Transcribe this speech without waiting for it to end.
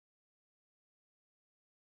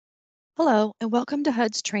Hello, and welcome to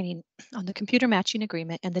HUD's training on the Computer Matching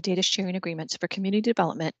Agreement and the Data Sharing Agreements for Community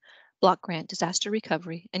Development, Block Grant Disaster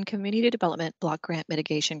Recovery, and Community Development Block Grant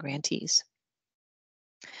Mitigation Grantees.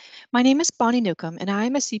 My name is Bonnie Newcomb, and I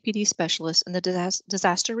am a CPD specialist in the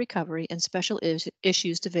Disaster Recovery and Special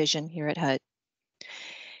Issues Division here at HUD.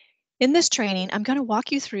 In this training, I'm going to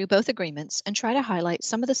walk you through both agreements and try to highlight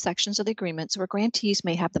some of the sections of the agreements where grantees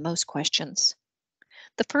may have the most questions.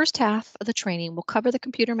 The first half of the training will cover the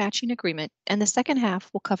computer matching agreement, and the second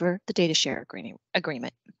half will cover the data share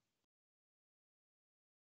agreement.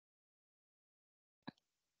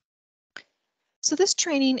 So this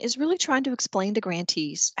training is really trying to explain to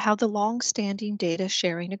grantees how the long-standing data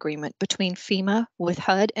sharing agreement between FEMA with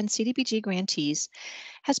HUD and CDBG grantees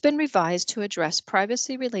has been revised to address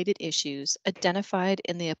privacy-related issues identified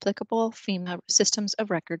in the applicable FEMA Systems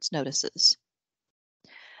of Records notices.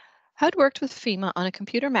 HUD worked with FEMA on a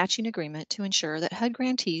computer matching agreement to ensure that HUD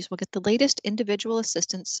grantees will get the latest individual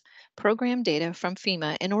assistance program data from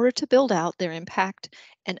FEMA in order to build out their impact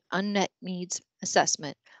and unmet needs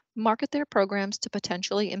assessment, market their programs to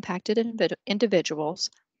potentially impacted individuals,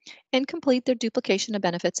 and complete their duplication of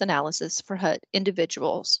benefits analysis for HUD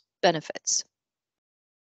individuals' benefits.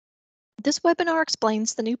 This webinar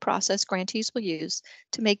explains the new process grantees will use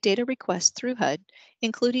to make data requests through HUD,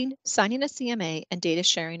 including signing a CMA and data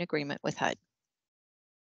sharing agreement with HUD.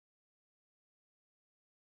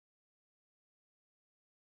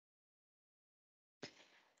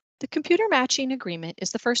 The computer matching agreement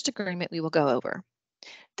is the first agreement we will go over.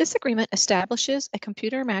 This agreement establishes a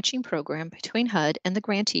computer matching program between HUD and the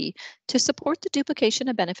grantee to support the duplication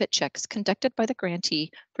of benefit checks conducted by the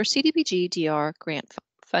grantee for CDBG-DR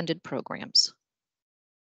grant-funded programs.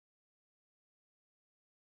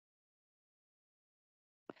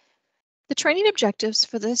 The training objectives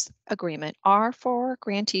for this agreement are for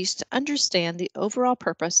grantees to understand the overall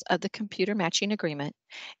purpose of the computer matching agreement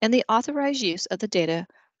and the authorized use of the data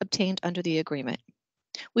obtained under the agreement.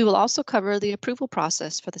 We will also cover the approval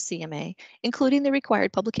process for the CMA, including the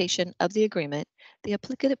required publication of the agreement, the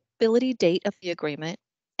applicability date of the agreement,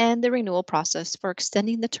 and the renewal process for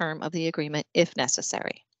extending the term of the agreement if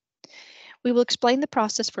necessary. We will explain the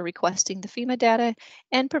process for requesting the FEMA data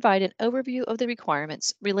and provide an overview of the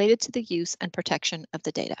requirements related to the use and protection of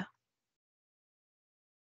the data.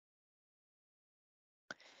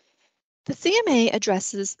 The CMA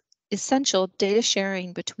addresses essential data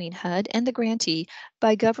sharing between HUD and the grantee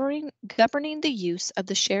by governing the use of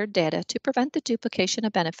the shared data to prevent the duplication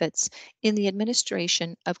of benefits in the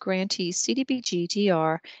administration of grantees'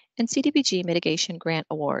 CDBG-DR and CDBG mitigation grant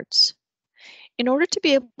awards. In order to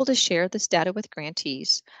be able to share this data with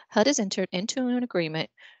grantees, HUD has entered into an agreement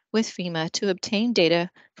with FEMA to obtain data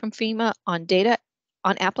from FEMA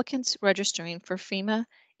on applicants registering for FEMA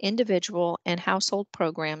individual and household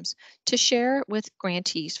programs to share with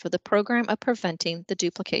grantees for the program of preventing the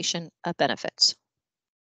duplication of benefits.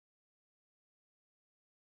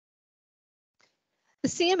 The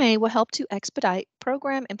CMA will help to expedite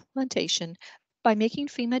program implementation by making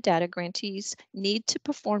FEMA data grantees need to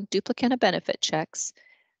perform duplicate benefit checks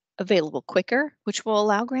available quicker, which will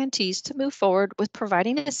allow grantees to move forward with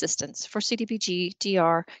providing assistance for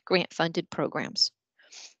CDBG-DR grant-funded programs.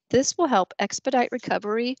 This will help expedite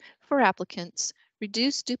recovery for applicants,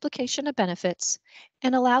 reduce duplication of benefits,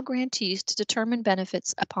 and allow grantees to determine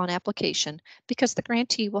benefits upon application because the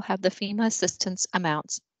grantee will have the FEMA assistance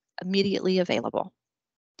amounts immediately available.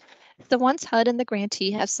 So once HUD and the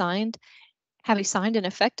grantee have signed an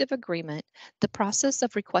effective agreement, the process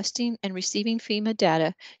of requesting and receiving FEMA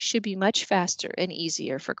data should be much faster and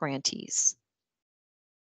easier for grantees.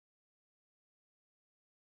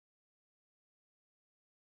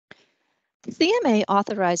 The CMA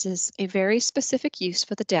authorizes a very specific use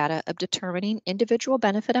for the data of determining individual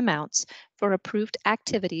benefit amounts for approved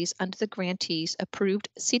activities under the grantee's approved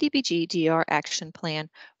CDBG-DR action plan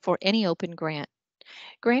for any open grant.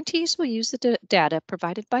 Grantees will use the data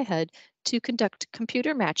provided by HUD to conduct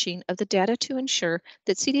computer matching of the data to ensure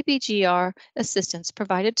that CDBG-DR assistance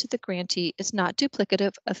provided to the grantee is not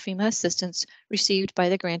duplicative of FEMA assistance received by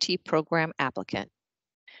the grantee program applicant.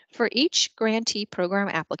 For each grantee program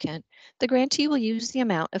applicant, the grantee will use the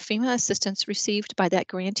amount of FEMA assistance received by that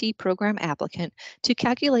grantee program applicant to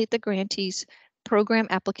calculate the grantee's program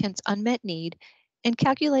applicant's unmet need and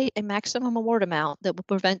calculate a maximum award amount that will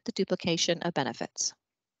prevent the duplication of benefits.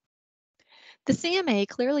 The CMA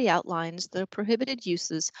clearly outlines the prohibited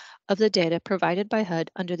uses of the data provided by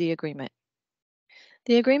HUD under the agreement.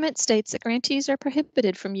 The agreement states that grantees are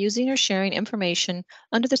prohibited from using or sharing information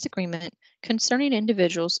under this agreement concerning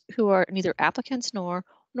individuals who are neither applicants nor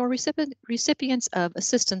nor recipients of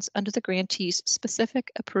assistance under the grantee's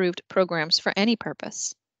specific approved programs for any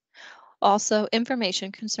purpose. Also,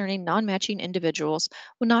 information concerning non-matching individuals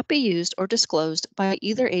will not be used or disclosed by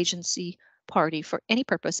either agency party for any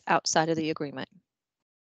purpose outside of the agreement.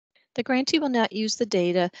 The grantee will not use the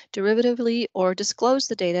data derivatively or disclose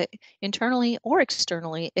the data internally or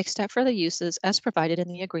externally except for the uses as provided in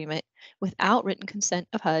the agreement without written consent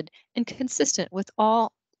of HUD and consistent with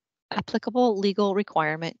all applicable legal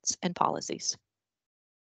requirements and policies.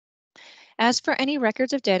 As for any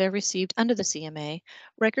records of data received under the CMA,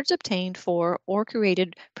 records obtained for or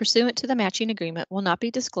created pursuant to the matching agreement will not be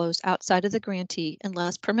disclosed outside of the grantee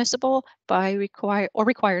unless permissible by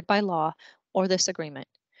required by law or this agreement.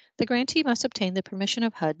 The grantee must obtain the permission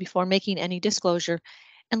of HUD before making any disclosure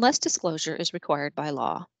unless disclosure is required by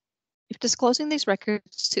law. If disclosing these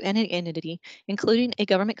records to any entity, including a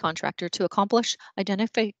government contractor, to accomplish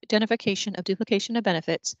identification of duplication of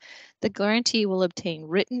benefits, the grantee will obtain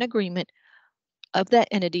written agreement of that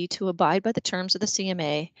entity to abide by the terms of the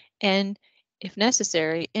CMA and, if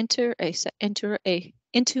necessary, into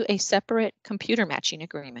a separate computer matching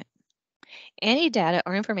agreement. Any data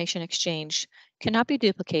or information exchanged cannot be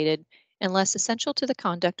duplicated unless essential to the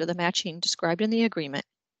conduct of the matching described in the agreement.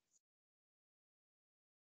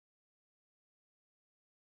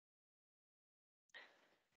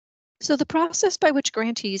 So the process by which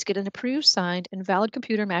grantees get an approved, signed, and valid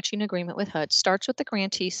computer matching agreement with HUD starts with the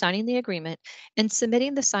grantee signing the agreement and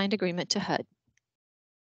submitting the signed agreement to HUD.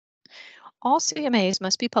 All CMAs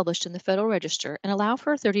must be published in the Federal Register and allow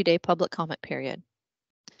for a 30-day public comment period.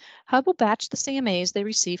 HUD will batch the CMAs they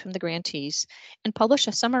receive from the grantees and publish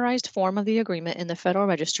a summarized form of the agreement in the Federal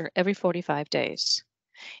Register every 45 days.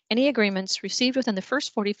 Any agreements received within the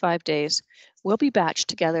first 45 days will be batched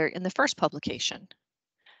together in the first publication.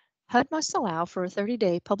 HUD must allow for a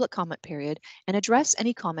 30-day public comment period and address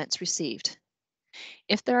any comments received.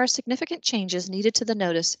 If there are significant changes needed to the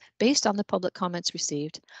notice based on the public comments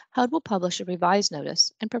received, HUD will publish a revised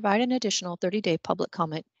notice and provide an additional 30-day public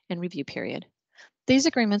comment and review period. These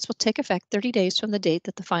agreements will take effect 30 days from the date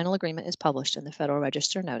that the final agreement is published in the Federal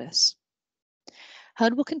Register notice.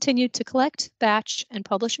 HUD will continue to collect, batch, and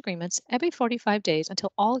publish agreements every 45 days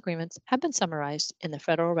until all agreements have been summarized in the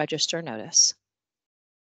Federal Register notice.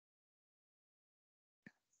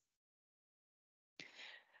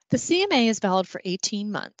 The CMA is valid for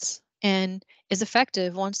 18 months and is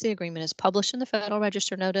effective once the agreement is published in the Federal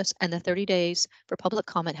Register notice and the 30 days for public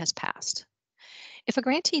comment has passed. If a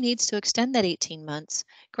grantee needs to extend that 18 months,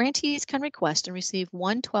 grantees can request and receive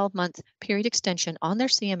one 12-month period extension on their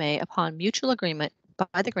CMA upon mutual agreement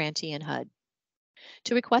by the grantee and HUD.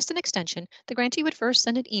 To request an extension, the grantee would first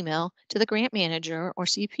send an email to the grant manager or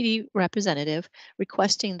CPD representative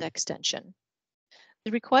requesting the extension.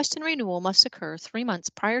 The request and renewal must occur 3 months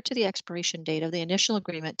prior to the expiration date of the initial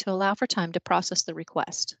agreement to allow for time to process the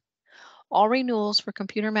request. All renewals for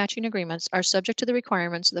computer matching agreements are subject to the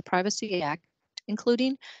requirements of the Privacy Act,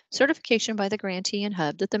 including certification by the grantee and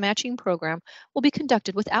HUD that the matching program will be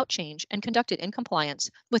conducted without change and conducted in compliance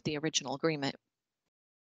with the original agreement.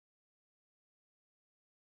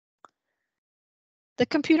 The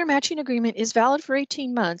computer matching agreement is valid for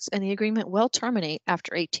 18 months and the agreement will terminate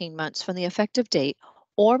after 18 months from the effective date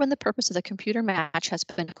or when the purpose of the computer match has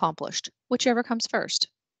been accomplished, whichever comes first.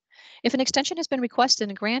 If an extension has been requested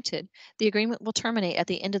and granted, the agreement will terminate at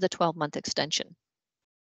the end of the 12-month extension.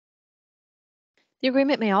 The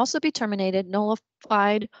agreement may also be terminated,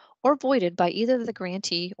 nullified, or voided by either the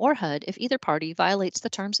grantee or HUD if either party violates the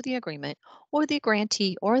terms of the agreement or the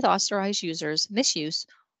grantee or the authorized users misuse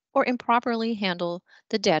or improperly handle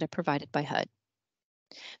the data provided by HUD.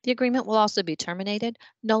 The agreement will also be terminated,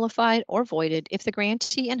 nullified, or voided if the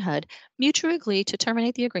grantee and HUD mutually agree to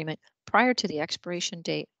terminate the agreement prior to the expiration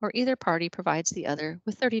date or either party provides the other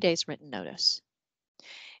with 30 days written notice.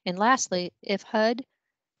 And lastly, if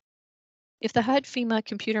the HUD-FEMA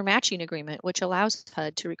computer matching agreement, which allows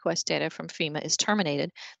HUD to request data from FEMA, is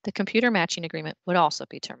terminated, the computer matching agreement would also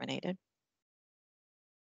be terminated.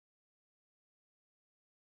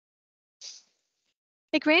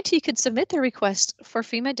 A grantee could submit their request for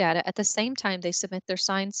FEMA data at the same time they submit their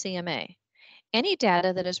signed CMA. Any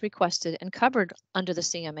data that is requested and covered under the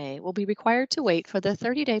CMA will be required to wait for the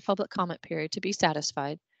 30-day public comment period to be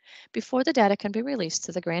satisfied before the data can be released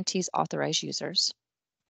to the grantee's authorized users.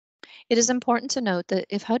 It is important to note that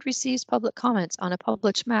if HUD receives public comments on a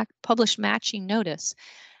published matching notice,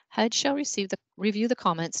 HUD shall review the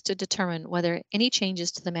comments to determine whether any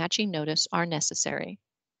changes to the matching notice are necessary.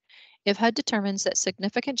 If HUD determines that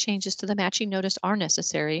significant changes to the matching notice are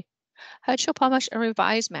necessary, HUD shall publish a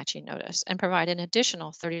revised matching notice and provide an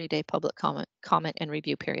additional 30-day public comment and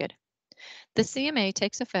review period. The CMA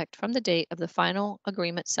takes effect from the date of the final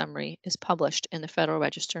agreement summary is published in the Federal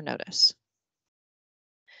Register notice.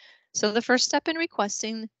 So the first step in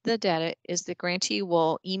requesting the data is the grantee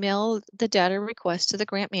will email the data request to the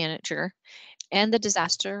grant manager and the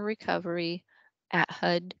disaster recovery at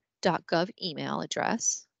HUD.gov email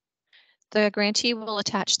address. The grantee will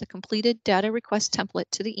attach the completed data request template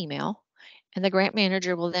to the email, and the grant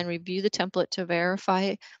manager will then review the template to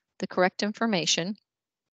verify the correct information.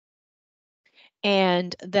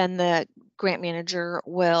 And then the grant manager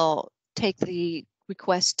will take the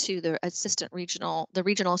request to the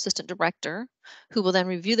regional assistant director, who will then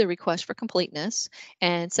review the request for completeness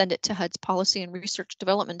and send it to HUD's policy and research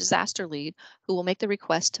development disaster lead, who will make the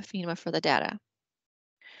request to FEMA for the data.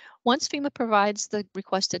 Once FEMA provides the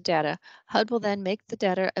requested data, HUD will then make the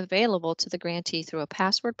data available to the grantee through a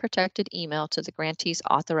password-protected email to the grantee's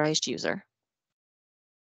authorized user.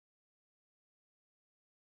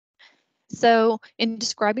 So in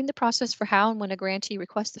describing the process for how and when a grantee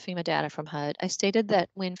requests the FEMA data from HUD, I stated that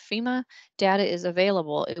when FEMA data is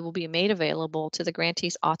available, it will be made available to the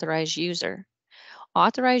grantee's authorized user.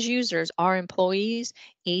 Authorized users are employees,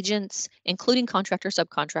 agents, including contractors,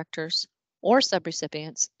 subcontractors, or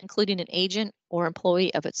subrecipients, including an agent or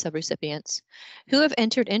employee of its subrecipients, who have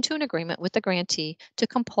entered into an agreement with the grantee to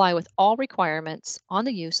comply with all requirements on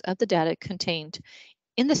the use of the data contained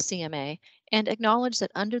in the CMA and acknowledge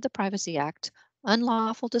that under the Privacy Act,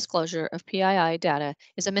 unlawful disclosure of PII data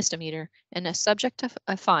is a misdemeanor and is subject to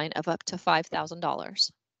a fine of up to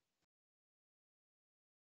 $5,000.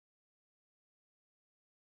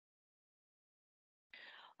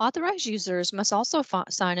 Authorized users must also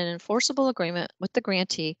sign an enforceable agreement with the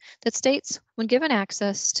grantee that states when given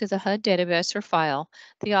access to the HUD database or file,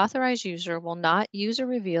 the authorized user will not use or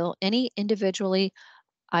reveal any individually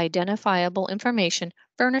identifiable information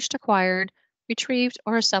furnished, acquired, retrieved,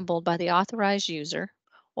 or assembled by the authorized user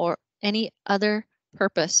or any other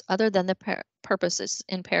purpose other than the purposes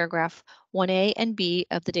in paragraph 1A and B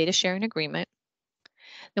of the data sharing agreement.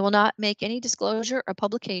 They will not make any disclosure or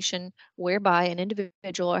publication whereby an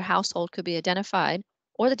individual or household could be identified,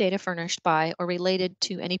 or the data furnished by or related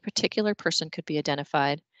to any particular person could be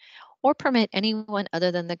identified, or permit anyone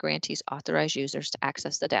other than the grantee's authorized users to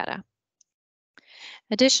access the data.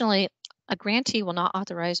 Additionally, a grantee will not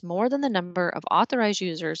authorize more than the number of authorized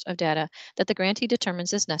users of data that the grantee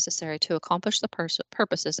determines is necessary to accomplish the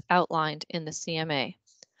purposes outlined in the CMA.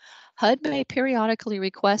 HUD may periodically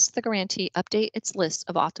request the grantee update its list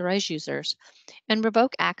of authorized users and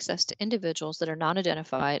revoke access to individuals that are not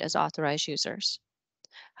identified as authorized users.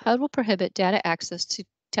 HUD will prohibit data access to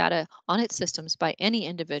data on its systems by any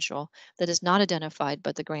individual that is not identified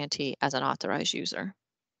by the grantee as an authorized user.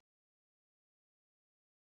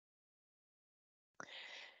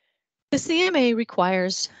 The CMA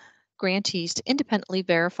requires grantees to independently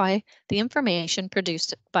verify the information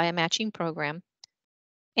produced by a matching program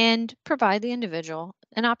and provide the individual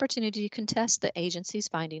an opportunity to contest the agency's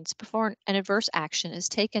findings before an adverse action is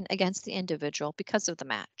taken against the individual because of the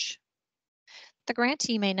match. The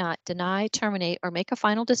grantee may not deny, terminate, or make a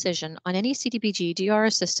final decision on any CDBG-DR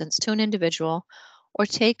assistance to an individual or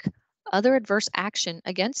take other adverse action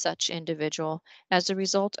against such individual as a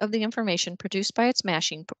result of the information produced by its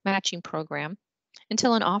matching program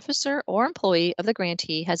until an officer or employee of the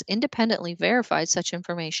grantee has independently verified such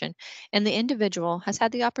information and the individual has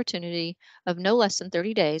had the opportunity of no less than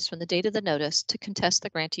 30 days from the date of the notice to contest the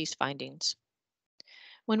grantee's findings.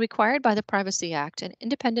 When required by the Privacy Act, an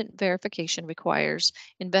independent verification requires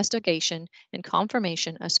investigation and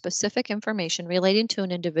confirmation of specific information relating to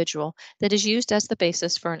an individual that is used as the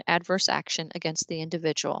basis for an adverse action against the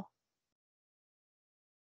individual.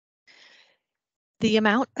 The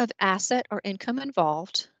amount of asset or income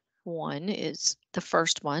involved, one is the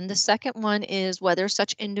first one. The second one is whether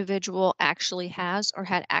such individual actually has or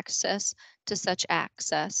had access to such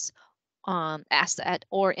asset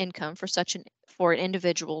or income for an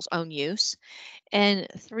individual's own use. And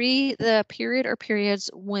three, the period or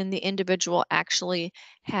periods when the individual actually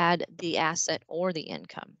had the asset or the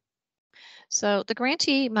income. So the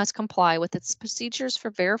grantee must comply with its procedures for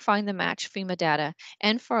verifying the match FEMA data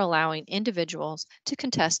and for allowing individuals to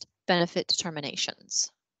contest benefit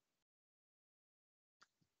determinations.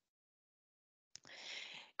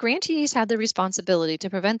 Grantees have the responsibility to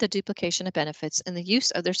prevent the duplication of benefits in the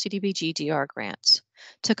use of their CDBG-DR grants.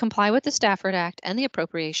 To comply with the Stafford Act and the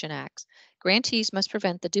Appropriation Acts, grantees must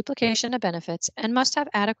prevent the duplication of benefits and must have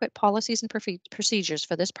adequate policies and procedures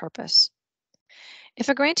for this purpose. If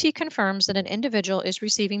a grantee confirms that an individual is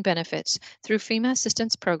receiving benefits through FEMA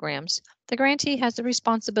assistance programs, the grantee has the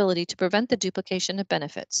responsibility to prevent the duplication of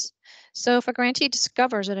benefits. So if a grantee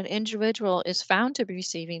discovers that an individual is found to be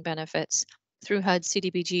receiving benefits through HUD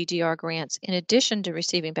CDBG-DR grants in addition to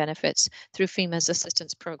receiving benefits through FEMA's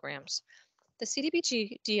assistance programs, the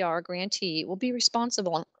CDBG-DR grantee will be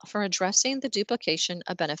responsible for addressing the duplication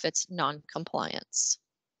of benefits noncompliance.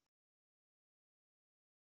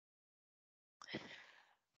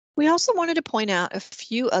 We also wanted to point out a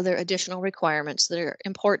few other additional requirements that are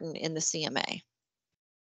important in the CMA.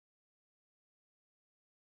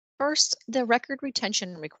 First, the record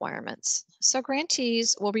retention requirements. So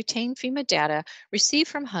grantees will retain FEMA data received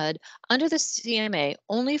from HUD under the CMA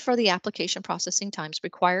only for the application processing times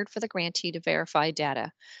required for the grantee to verify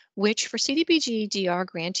data, which for CDBG-DR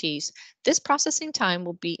grantees, this processing time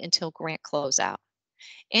will be until grant closeout.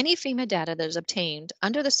 Any FEMA data that is obtained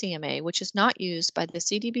under the CMA, which is not used by the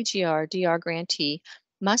CDBG-DR grantee,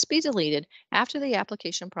 must be deleted after the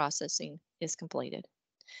application processing is completed.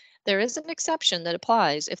 There is an exception that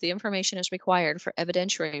applies if the information is required for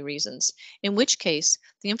evidentiary reasons, in which case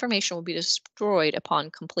the information will be destroyed upon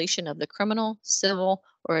completion of the criminal, civil,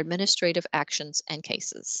 or administrative actions and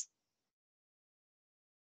cases.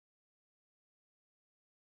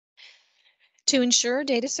 To ensure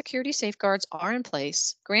data security safeguards are in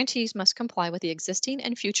place, grantees must comply with the existing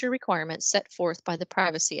and future requirements set forth by the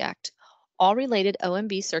Privacy Act. All related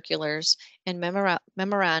OMB circulars and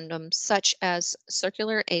memorandums such as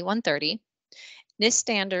Circular A130, NIST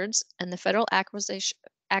standards, and the Federal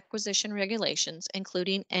Acquisition Regulations,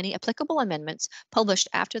 including any applicable amendments published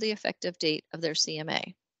after the effective date of their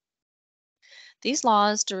CMA. These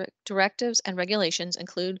laws, directives, and regulations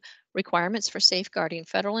include requirements for safeguarding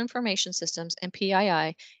federal information systems and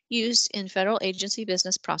PII used in federal agency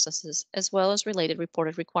business processes, as well as related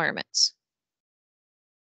reported requirements.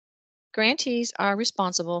 Grantees are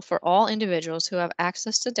responsible for all individuals who have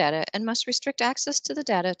access to data and must restrict access to the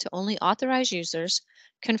data to only authorized users,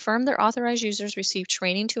 confirm their authorized users receive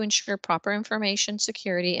training to ensure proper information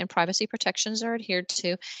security and privacy protections are adhered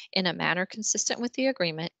to in a manner consistent with the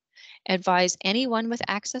agreement, advise anyone with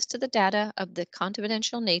access to the data of the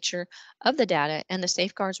confidential nature of the data and the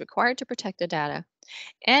safeguards required to protect the data,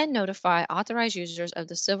 and notify authorized users of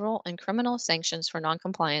the civil and criminal sanctions for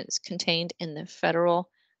noncompliance contained in the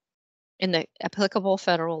applicable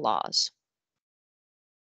federal laws.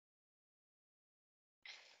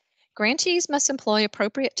 Grantees must employ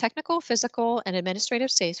appropriate technical, physical, and administrative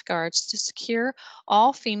safeguards to secure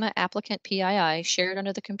all FEMA applicant PII shared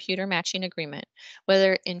under the computer matching agreement,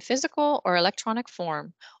 whether in physical or electronic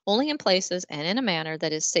form, only in places and in a manner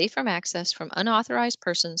that is safe from access from unauthorized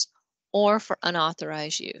persons or for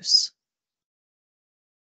unauthorized use.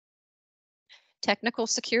 Technical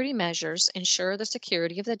security measures ensure the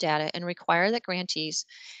security of the data and require that grantees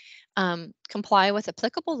comply with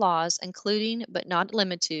applicable laws, including but not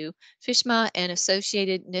limited to FISMA and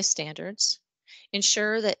associated NIST standards.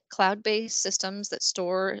 Ensure that cloud-based systems that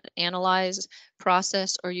store, analyze,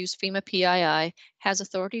 process, or use FEMA PII has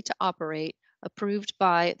authority to operate, approved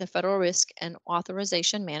by the Federal Risk and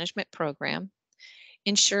Authorization Management Program.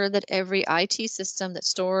 Ensure that every IT system that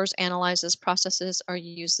stores, analyzes, processes, or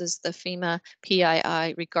uses the FEMA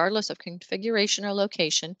PII, regardless of configuration or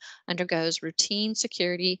location, undergoes routine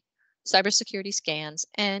cybersecurity scans,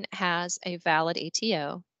 and has a valid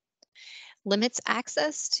ATO. Limits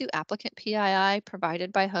access to applicant PII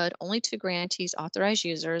provided by HUD only to grantees authorized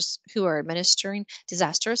users who are administering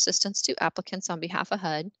disaster assistance to applicants on behalf of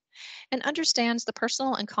HUD, and understands the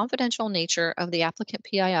personal and confidential nature of the applicant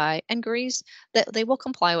PII and agrees that they will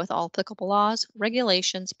comply with all applicable laws,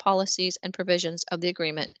 regulations, policies, and provisions of the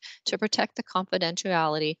agreement to protect the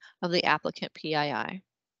confidentiality of the applicant PII.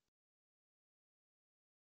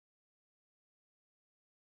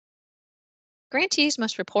 Grantees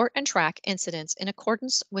must report and track incidents in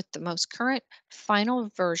accordance with the most current final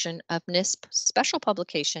version of NISP Special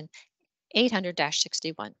Publication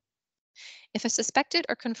 800-61. If a suspected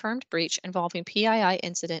or confirmed breach involving PII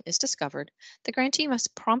incident is discovered, the grantee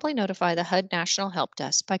must promptly notify the HUD National Help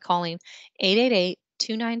Desk by calling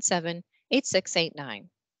 888-297-8689.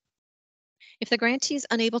 If the grantee is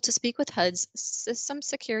unable to speak with HUD's system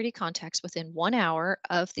security contacts within 1 hour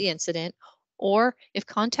of the incident, or if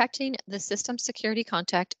contacting the system security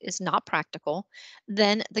contact is not practical,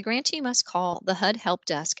 then the grantee must call the HUD Help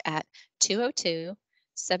Desk at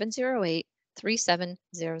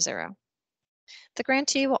 202-708-3700. The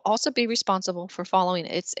grantee will also be responsible for following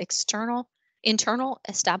its external Internal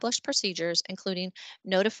established procedures, including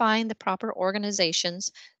notifying the proper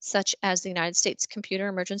organizations, such as the United States Computer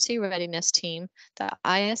Emergency Readiness Team, the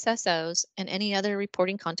ISSOs, and any other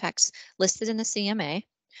reporting contacts listed in the CMA,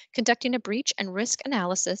 conducting a breach and risk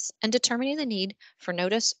analysis, and determining the need for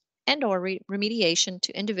notice and/or remediation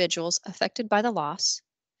to individuals affected by the loss,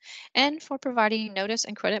 and for providing notice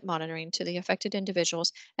and credit monitoring to the affected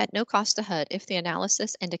individuals at no cost to HUD if the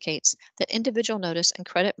analysis indicates that individual notice and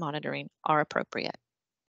credit monitoring are appropriate.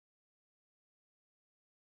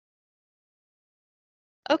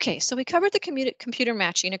 Okay, so we covered the computer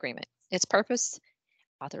matching agreement, its purpose,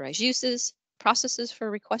 authorized uses, processes for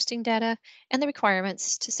requesting data, and the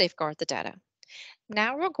requirements to safeguard the data.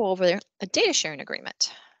 Now we'll go over a data sharing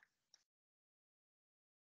agreement.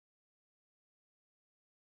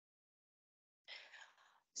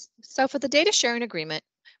 So for the data sharing agreement,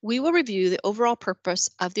 we will review the overall purpose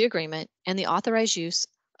of the agreement and the authorized use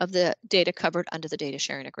of the data covered under the data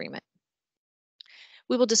sharing agreement.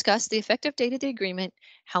 We will discuss the effective date of the agreement,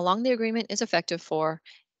 how long the agreement is effective for,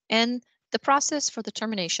 and the process for the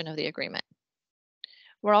termination of the agreement.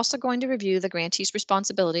 We're also going to review the grantee's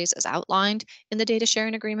responsibilities as outlined in the data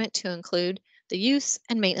sharing agreement to include the use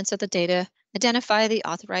and maintenance of the data, identify the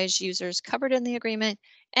authorized users covered in the agreement,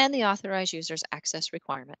 and the authorized users access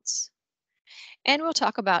requirements. And we'll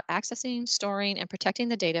talk about accessing, storing, and protecting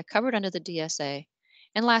the data covered under the DSA.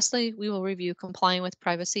 And lastly, we will review complying with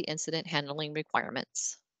privacy incident handling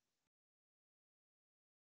requirements.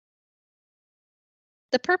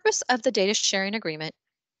 The purpose of the data sharing agreement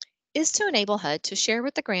is to enable HUD to share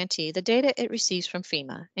with the grantee the data it receives from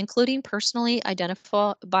FEMA, including personally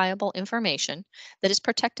identifiable information that is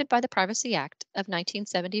protected by the Privacy Act of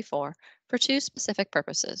 1974 for two specific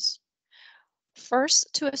purposes.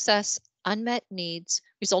 First, to assess unmet needs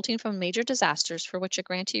resulting from major disasters for which a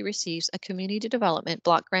grantee receives a Community Development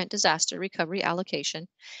Block Grant Disaster Recovery allocation,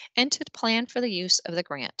 and to plan for the use of the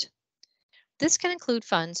grant. This can include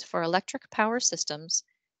funds for electric power systems,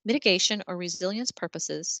 mitigation or resilience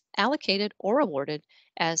purposes, allocated or awarded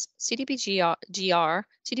as CDBG-DR,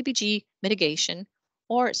 CDBG mitigation,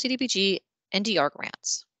 or CDBG-DR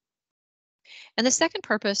grants. And the second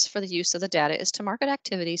purpose for the use of the data is to market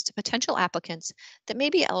activities to potential applicants that may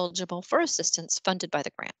be eligible for assistance funded by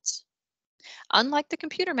the grants. Unlike the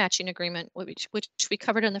computer matching agreement, which we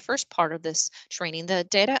covered in the first part of this training, the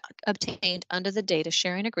data obtained under the data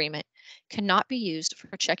sharing agreement cannot be used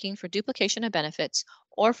for checking for duplication of benefits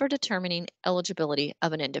or for determining eligibility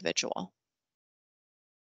of an individual.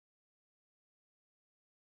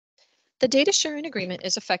 The data sharing agreement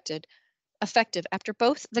is effective after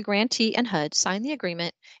both the grantee and HUD sign the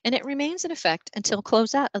agreement, and it remains in effect until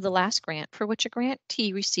closeout of the last grant for which a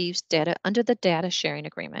grantee receives data under the data sharing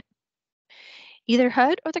agreement. Either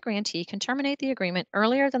HUD or the grantee can terminate the agreement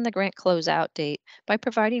earlier than the grant closeout date by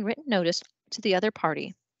providing written notice to the other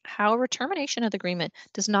party. However, termination of the agreement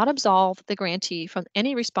does not absolve the grantee from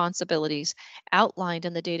any responsibilities outlined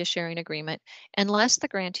in the data sharing agreement unless the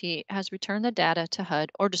grantee has returned the data to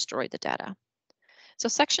HUD or destroyed the data. So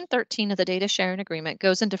Section 13 of the data sharing agreement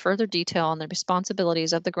goes into further detail on the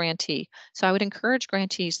responsibilities of the grantee. So I would encourage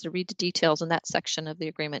grantees to read the details in that section of the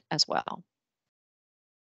agreement as well.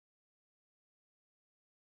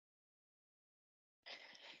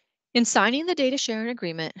 In signing the data sharing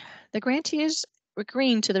agreement, the grantee is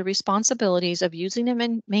agreeing to the responsibilities of using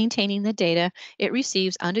and maintaining the data it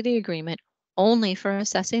receives under the agreement only for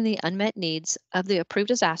assessing the unmet needs of the approved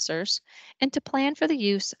disasters and to plan for the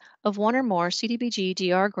use of one or more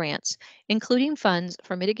CDBG-DR grants, including funds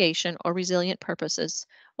for mitigation or resilient purposes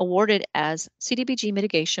awarded as CDBG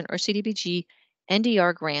mitigation or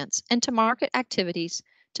CDBG-NDR grants, and to market activities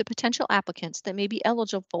to potential applicants that may be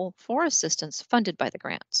eligible for assistance funded by the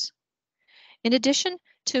grants. In addition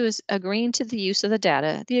to agreeing to the use of the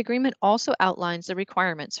data, the agreement also outlines the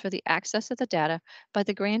requirements for the access of the data by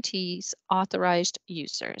the grantee's authorized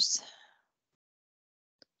users.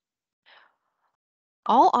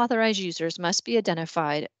 All authorized users must be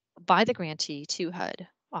identified by the grantee to HUD.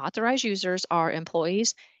 Authorized users are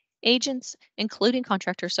employees, agents, including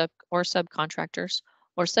contractors or subcontractors,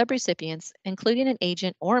 or subrecipients, including an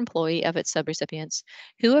agent or employee of its subrecipients,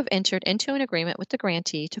 who have entered into an agreement with the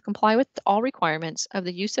grantee to comply with all requirements of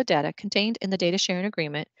the use of data contained in the data sharing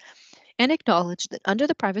agreement and acknowledge that under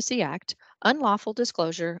the Privacy Act, unlawful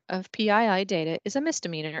disclosure of PII data is a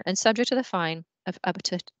misdemeanor and subject to the fine of up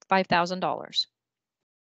to $5,000.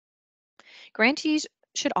 Grantees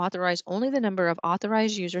should authorize only the number of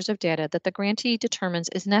authorized users of data that the grantee determines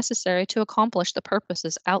is necessary to accomplish the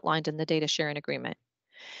purposes outlined in the data sharing agreement.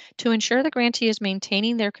 To ensure the grantee is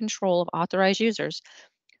maintaining their control of authorized users,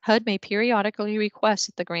 HUD may periodically request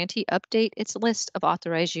that the grantee update its list of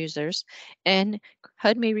authorized users, and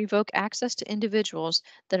HUD may revoke access to individuals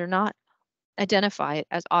that are not identified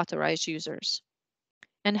as authorized users.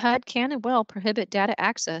 And HUD can and will prohibit data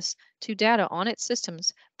access to data on its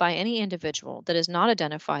systems by any individual that is not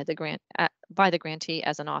identified by the grantee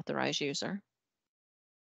as an authorized user.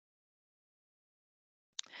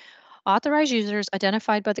 Authorized users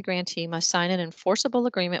identified by the grantee must sign an enforceable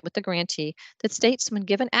agreement with the grantee that states when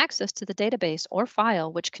given access to the database or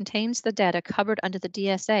file which contains the data covered under the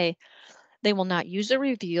DSA, they will not use or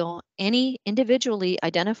reveal any individually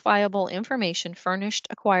identifiable information furnished,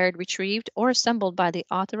 acquired, retrieved, or assembled by the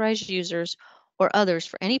authorized users or others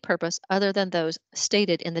for any purpose other than those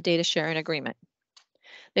stated in the data sharing agreement.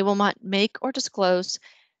 They will not make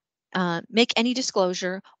any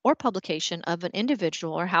disclosure or publication of an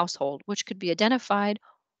individual or household which could be identified,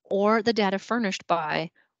 or the data furnished by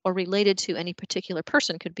or related to any particular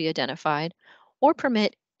person could be identified, or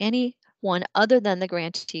permit anyone other than the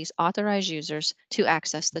grantee's authorized users to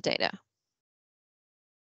access the data.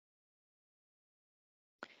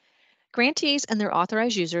 Grantees and their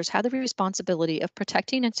authorized users have the responsibility of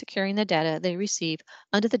protecting and securing the data they receive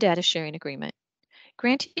under the data sharing agreement.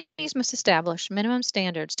 Grantees must establish minimum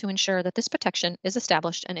standards to ensure that this protection is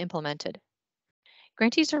established and implemented.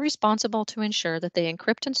 Grantees are responsible to ensure that they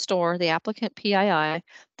encrypt and store the applicant PII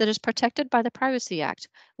that is protected by the Privacy Act,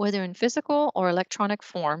 whether in physical or electronic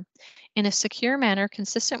form, in a secure manner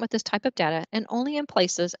consistent with this type of data, and only in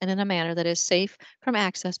places and in a manner that is safe from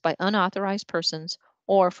access by unauthorized persons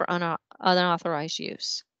or for unauthorized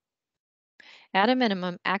use. At a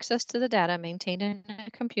minimum, access to the data maintained in a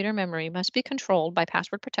computer memory must be controlled by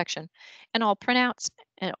password protection, and all printouts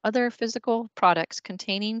and other physical products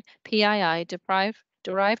containing PII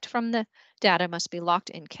derived from the data must be locked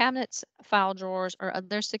in cabinets, file drawers, or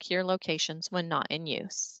other secure locations when not in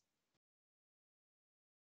use.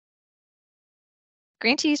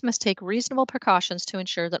 Grantees must take reasonable precautions to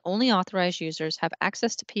ensure that only authorized users have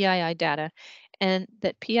access to PII data, and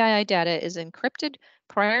that PII data is encrypted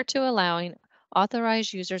prior to allowing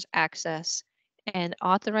authorized users access, and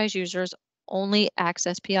authorized users only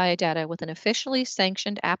access PII data with an officially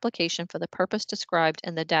sanctioned application for the purpose described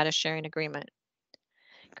in the data sharing agreement.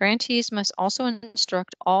 Grantees must also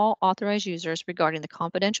instruct all authorized users regarding the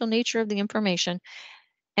confidential nature of the information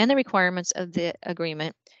and the requirements of the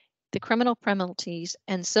agreement, the criminal penalties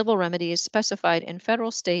and civil remedies specified in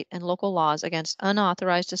federal, state, and local laws against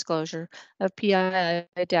unauthorized disclosure of PII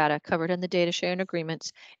data covered in the data sharing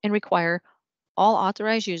agreements, and require all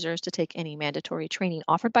authorized users to take any mandatory training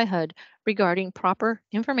offered by HUD regarding proper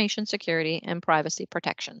information security and privacy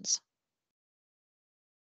protections.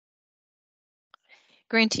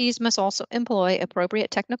 Grantees must also employ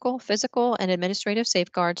appropriate technical, physical, and administrative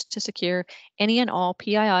safeguards to secure any and all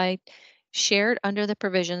PII shared under the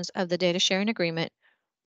provisions of the data sharing agreement,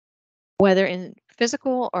 whether in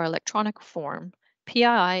physical or electronic form.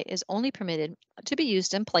 PII is only permitted to be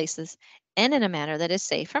used in places and in a manner that is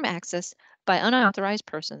safe from access by unauthorized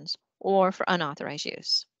persons or for unauthorized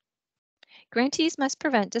use. Grantees must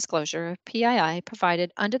prevent disclosure of PII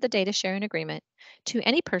provided under the data sharing agreement to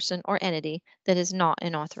any person or entity that is not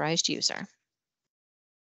an authorized user.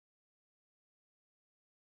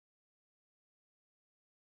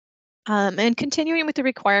 And continuing with the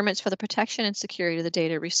requirements for the protection and security of the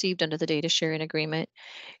data received under the data sharing agreement,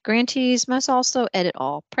 grantees must also edit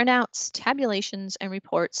all printouts, tabulations, and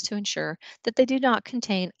reports to ensure that they do not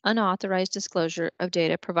contain unauthorized disclosure of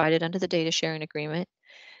data provided under the data sharing agreement.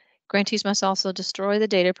 Grantees must also destroy the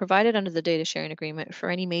data provided under the data sharing agreement for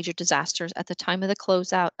any major disasters at the time of the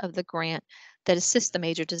closeout of the grant that assists the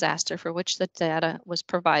major disaster for which the data was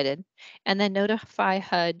provided, and then notify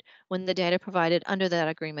HUD when the data provided under that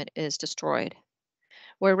agreement is destroyed.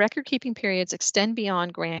 Where record keeping periods extend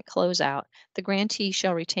beyond grant closeout, the grantee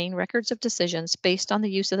shall retain records of decisions based on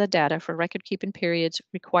the use of the data for record keeping periods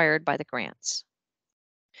required by the grants.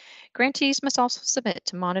 Grantees must also submit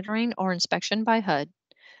to monitoring or inspection by HUD.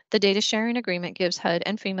 The data sharing agreement gives HUD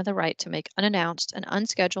and FEMA the right to make unannounced and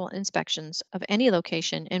unscheduled inspections of any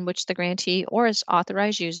location in which the grantee or its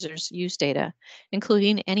authorized users use data,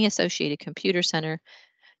 including any associated computer center,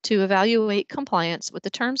 to evaluate compliance with the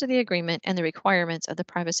terms of the agreement and the requirements of the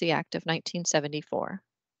Privacy Act of 1974.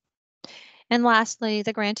 And lastly,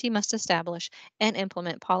 the grantee must establish and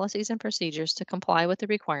implement policies and procedures to comply with the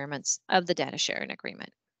requirements of the data sharing agreement.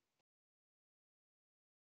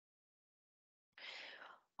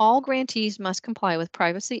 All grantees must comply with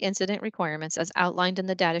privacy incident requirements as outlined in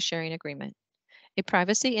the data sharing agreement. A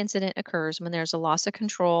privacy incident occurs when there's a loss of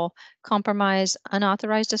control, compromise,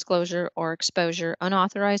 unauthorized disclosure or exposure,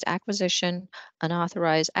 unauthorized acquisition,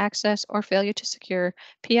 unauthorized access, or failure to secure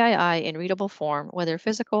PII in readable form, whether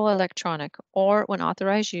physical or electronic, or when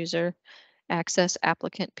authorized user access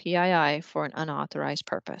applicant PII for an unauthorized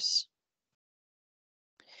purpose.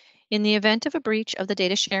 In the event of a breach of the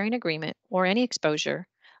data sharing agreement or any exposure,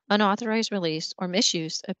 unauthorized release, or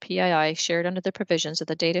misuse of PII shared under the provisions of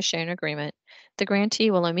the data sharing agreement, the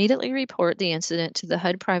grantee will immediately report the incident to the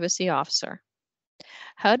HUD privacy officer.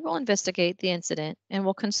 HUD will investigate the incident and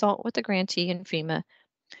will consult with the grantee and FEMA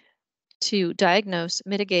to diagnose,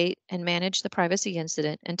 mitigate, and manage the privacy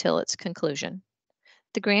incident until its conclusion.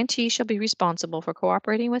 The grantee shall be responsible for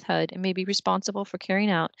cooperating with HUD and may be responsible for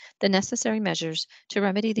carrying out the necessary measures to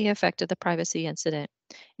remedy the effect of the privacy incident,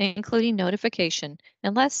 including notification,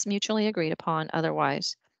 unless mutually agreed upon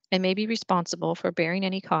otherwise, and may be responsible for bearing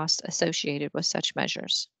any costs associated with such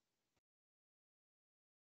measures.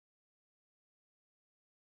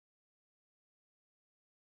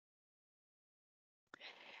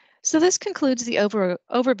 So this concludes the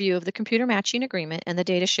overview of the computer matching agreement and the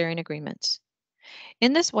data sharing agreements.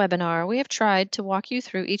 In this webinar, we have tried to walk you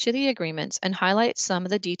through each of the agreements and highlight some of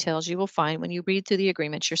the details you will find when you read through the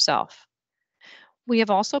agreements yourself. We have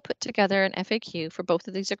also put together an FAQ for both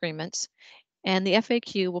of these agreements, and the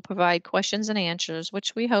FAQ will provide questions and answers,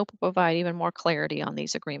 which we hope will provide even more clarity on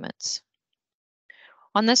these agreements.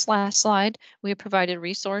 On this last slide, we have provided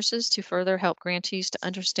resources to further help grantees to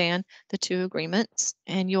understand the two agreements,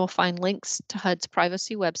 and you will find links to HUD's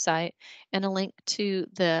privacy website and a link to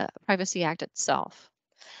the Privacy Act itself.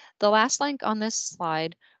 The last link on this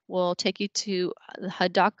slide will take you to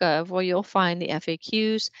HUD.gov, where you'll find the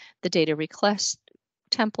FAQs, the data request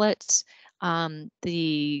templates,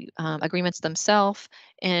 the agreements themselves,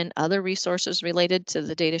 and other resources related to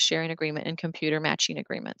the data sharing agreement and computer matching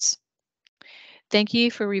agreements. Thank you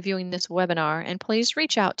for reviewing this webinar, and please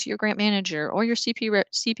reach out to your grant manager or your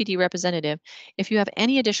CPD representative if you have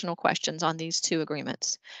any additional questions on these two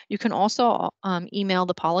agreements. You can also email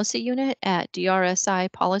the policy unit at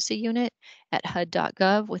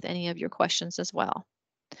drsipolicyunit@hud.gov with any of your questions as well.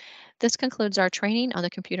 This concludes our training on the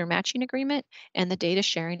computer matching agreement and the data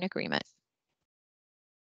sharing agreement.